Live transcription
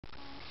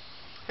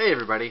Hey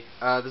everybody,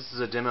 this is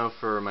a demo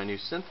for my new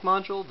synth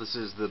module. This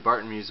is the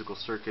Barton Musical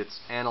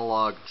Circuit's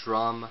analog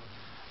drum.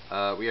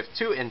 We have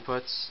two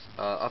inputs.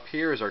 Up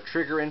here is our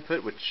trigger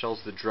input, which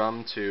tells the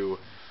drum to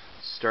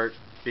start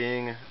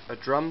being a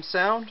drum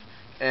sound.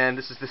 And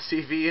this is the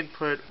CV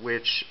input,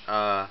 which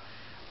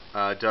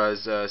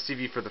does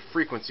CV for the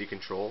frequency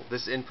control.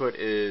 This input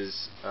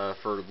is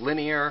for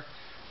linear.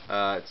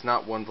 It's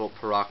not 1 volt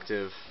per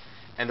octave.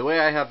 And the way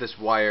I have this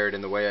wired,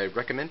 and the way I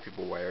recommend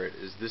people wire it,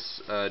 is this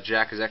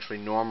jack is actually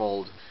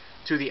normaled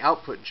to the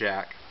output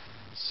jack.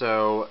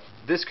 So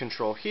this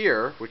control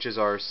here, which is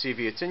our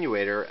CV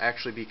attenuator,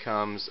 actually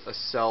becomes a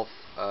self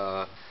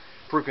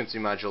frequency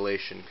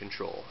modulation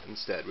control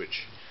instead,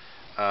 which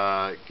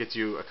gets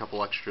you a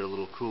couple extra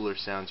little cooler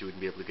sounds you wouldn't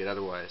be able to get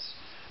otherwise.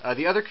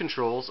 The other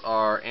controls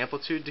are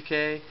amplitude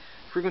decay,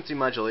 frequency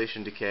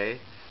modulation decay.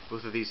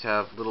 Both of these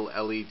have little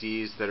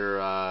LEDs that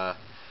are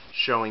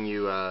showing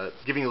you,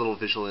 giving you a little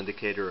visual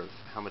indicator of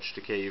how much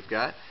decay you've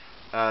got.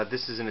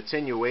 This is an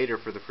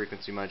attenuator for the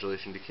frequency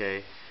modulation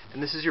decay,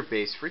 and this is your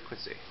base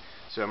frequency.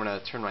 So I'm going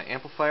to turn my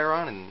amplifier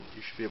on, and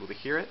you should be able to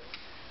hear it.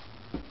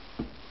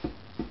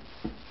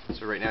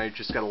 So right now you've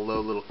just got a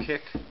low little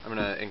kick. I'm going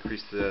to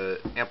increase the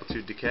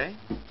amplitude decay.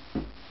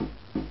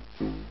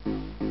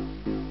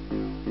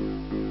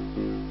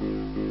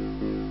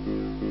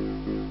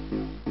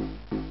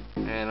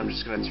 And I'm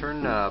just going to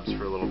turn knobs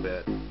for a little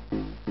bit.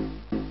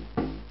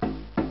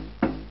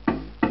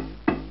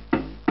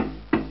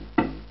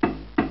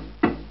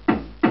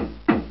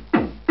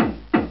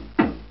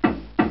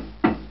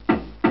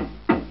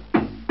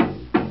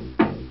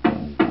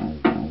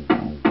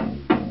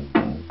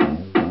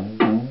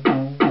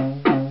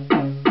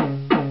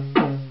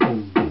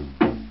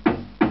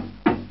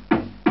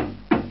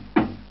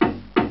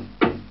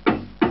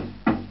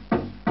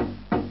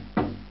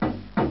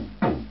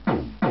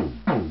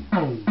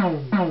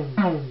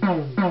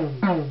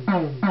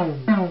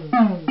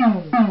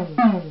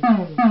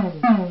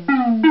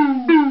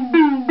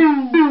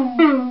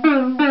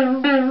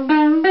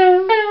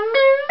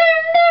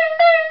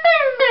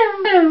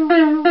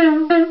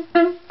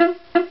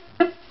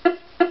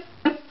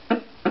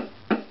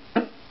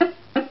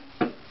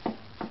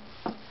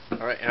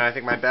 Alright, and I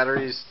think my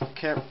battery's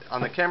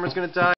on the camera's going to die.